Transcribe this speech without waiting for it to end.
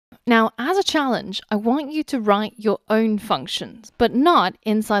Now, as a challenge, I want you to write your own functions, but not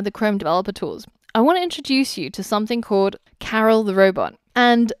inside the Chrome developer tools. I want to introduce you to something called Karel the robot.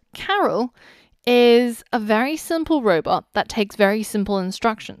 And Karel is a very simple robot that takes very simple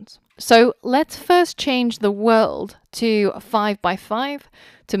instructions. So let's first change the world to 5 by 5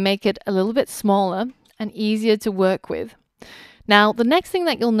 to make it a little bit smaller and easier to work with. Now, the next thing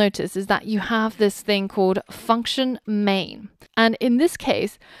that you'll notice is that you have this thing called function main. And in this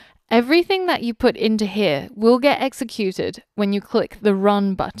case, everything that you put into here will get executed when you click the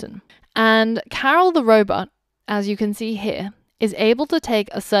run button. And Karel the robot, as you can see here, is able to take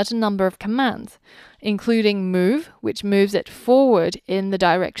a certain number of commands, including move, which moves it forward in the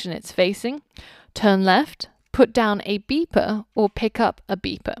direction it's facing, turn left, put down a beeper, or pick up a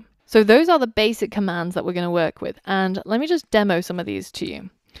beeper. So those are the basic commands that we're going to work with. And let me just demo some of these to you.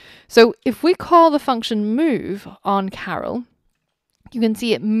 So if we call the function move on Karel, you can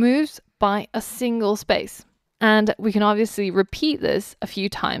see it moves by a single space. And we can obviously repeat this a few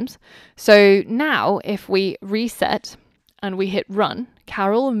times. So now if we reset and we hit run,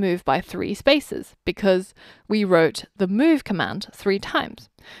 Karel will move by 3 spaces because we wrote the move command 3 times.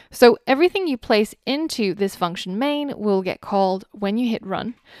 So everything you place into this function main will get called when you hit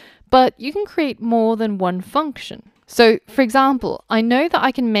run, but you can create more than one function. So for example, I know that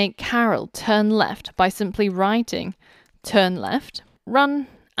I can make Karel turn left by simply writing turn left, run,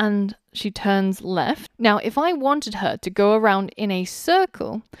 and she turns left. Now, if I wanted her to go around in a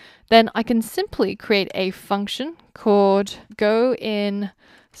circle, then I can simply create a function called go in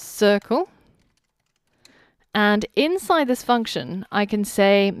circle. And inside this function, I can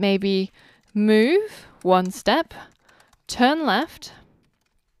say maybe move 1 step, turn left,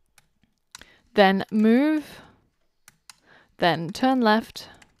 then move, then turn left,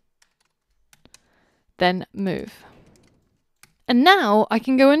 then move. And now I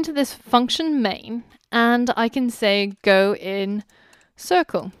can go into this function main and I can say go in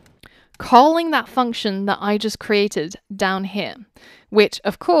circle, calling that function that I just created down here, which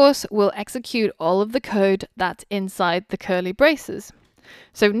of course will execute all of the code that's inside the curly braces.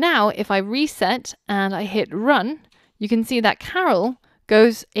 So now if I reset and I hit run, you can see that Karel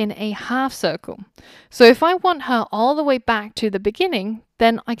goes in a half circle. So if I want her all the way back to the beginning,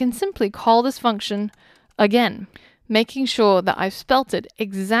 then I can simply call this function again, making sure that I've spelt it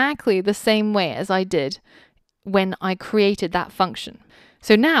exactly the same way as I did when I created that function.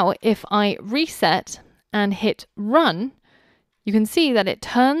 So now if I reset and hit run, you can see that it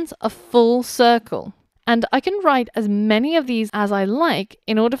turns a full circle. And I can write as many of these as I like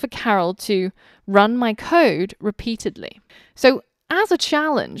in order for Karel to run my code repeatedly. So as a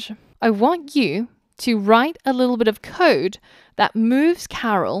challenge, I want you to write a little bit of code that moves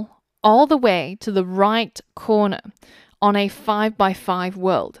Karel all the way to the right corner on a 5 by 5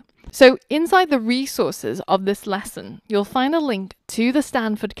 world. So inside the resources of this lesson, you'll find a link to the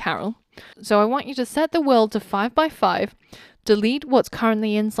Stanford Karel. So I want you to set the world to 5 by 5, delete what's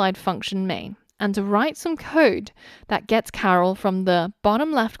currently inside function main, and to write some code that gets Karel from the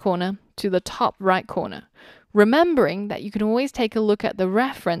bottom left corner to the top right corner, remembering that you can always take a look at the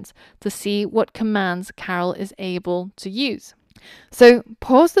reference to see what commands Karel is able to use. So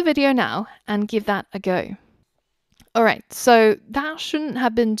pause the video now and give that a go. Alright, so that shouldn't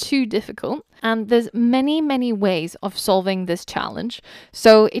have been too difficult, and there's many ways of solving this challenge,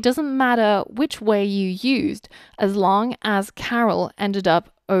 so it doesn't matter which way you used as long as Karel ended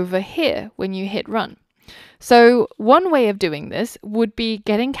up over here when you hit run. So one way of doing this would be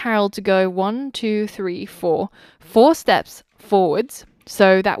getting Karel to go 1, 2, 3, 4 steps forwards.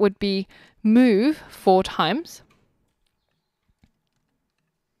 So that would be move 4 times.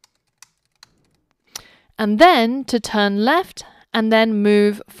 And then to turn left and then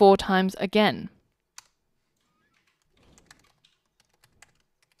move 4 times again.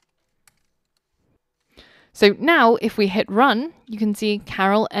 So now if we hit run, you can see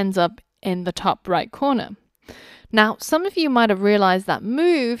Karel ends up in the top right corner. Now, some of you might have realized that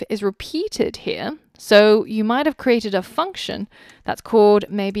move is repeated here. So you might have created a function that's called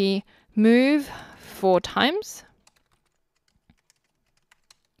maybe move 4 times.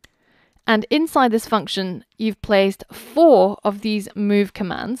 And inside this function, you've placed 4 of these move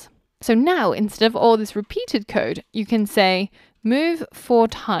commands. So now, instead of all this repeated code, you can say move 4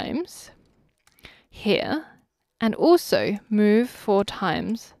 times here, and also move 4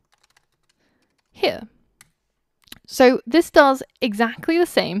 times here. So this does exactly the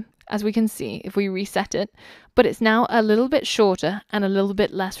same as we can see if we reset it, but it's now a little bit shorter and a little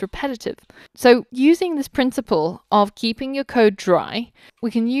bit less repetitive. So using this principle of keeping your code dry, we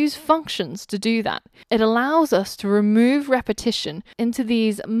can use functions to do that. It allows us to remove repetition into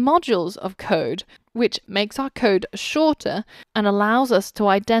these modules of code, which makes our code shorter and allows us to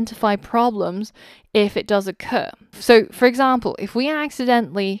identify problems if it does occur. So for example, if we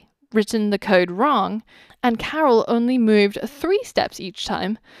accidentally written the code wrong and Karel only moved 3 steps each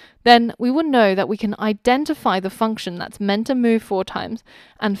time, then we would know that we can identify the function that's meant to move 4 times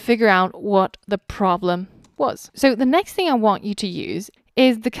and figure out what the problem was. So the next thing I want you to use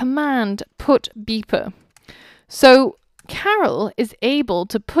is the command put beeper. So Karel is able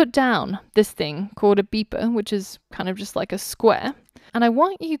to put down this thing called a beeper, which is kind of just like a square. And I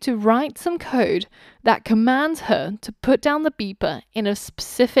want you to write some code that commands her to put down the beeper in a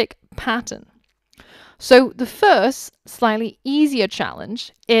specific pattern. So the first, slightly easier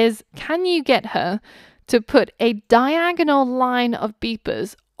challenge is, can you get her to put a diagonal line of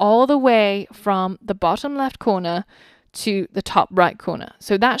beepers all the way from the bottom left corner to the top right corner?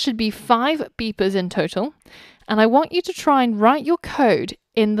 So that should be 5 beepers in total. And I want you to try and write your code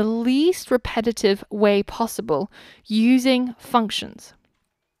in the least repetitive way possible using functions.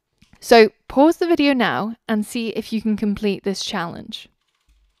 So pause the video now and see if you can complete this challenge.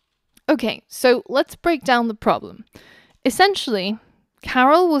 Okay, so let's break down the problem. Essentially,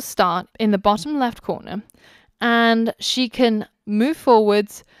 Karel will start in the bottom left corner and she can move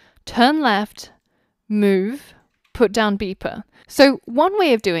forwards, turn left, move, put down beeper. So one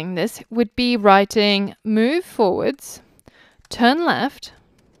way of doing this would be writing move forwards, turn left,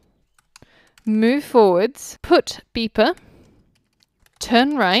 move forwards, put beeper,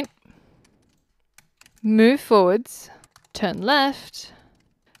 turn right, move forwards, turn left,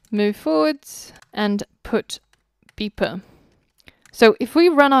 move forwards, and put beeper. So if we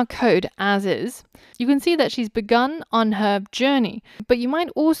run our code as is, you can see that she's begun on her journey, but you might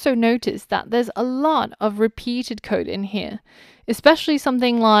also notice that there's a lot of repeated code in here, especially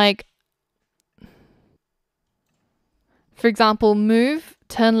something like, for example, move,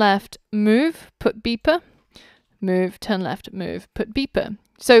 turn left, move, put beeper, move, turn left, move, put beeper.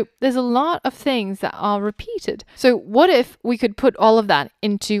 So there's a lot of things that are repeated. So what if we could put all of that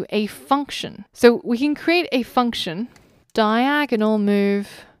into a function? So we can create a function, diagonal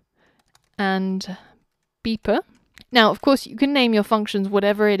move and beeper. Now, of course, you can name your functions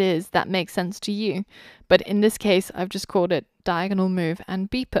whatever it is that makes sense to you. But in this case, I've just called it diagonal move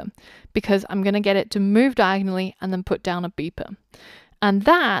and beeper because I'm going to get it to move diagonally and then put down a beeper. And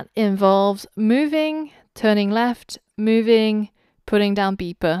that involves moving, turning left, moving, putting down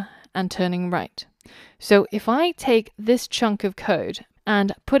beeper, and turning right. So if I take this chunk of code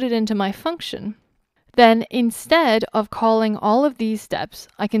and put it into my function, then instead of calling all of these steps,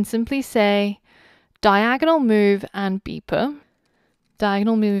 I can simply say diagonal move and beeper,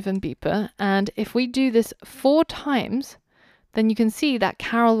 diagonal move and beeper. And if we do this 4 times, then you can see that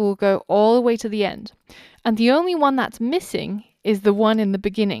Karel will go all the way to the end. And the only one that's missing is the one in the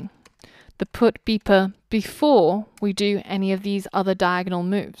beginning, the put beeper before we do any of these other diagonal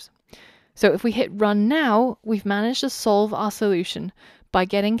moves. So if we hit run now, we've managed to solve our solution by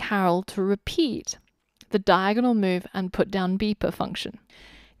getting Karel to repeat the diagonal move and put down beeper function.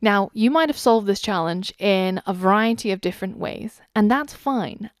 Now, you might have solved this challenge in a variety of different ways, and that's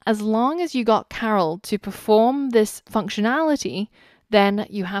fine. As long as you got Karel to perform this functionality, then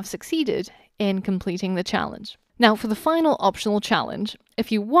you have succeeded in completing the challenge. Now, for the final optional challenge,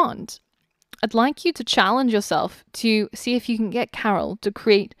 if you want, I'd like you to challenge yourself to see if you can get Karel to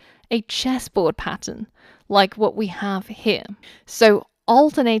create a chessboard pattern like what we have here. So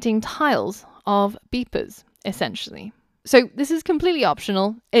alternating tiles of beepers, essentially. So this is completely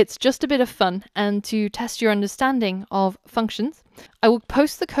optional. It's just a bit of fun and to test your understanding of functions. I will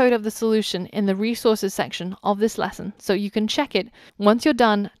post the code of the solution in the resources section of this lesson so you can check it once you're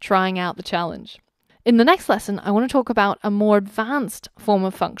done trying out the challenge. In the next lesson, I want to talk about a more advanced form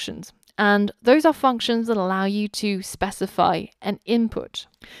of functions. And those are functions that allow you to specify an input.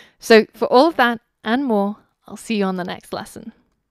 So for all of that and more, I'll see you on the next lesson.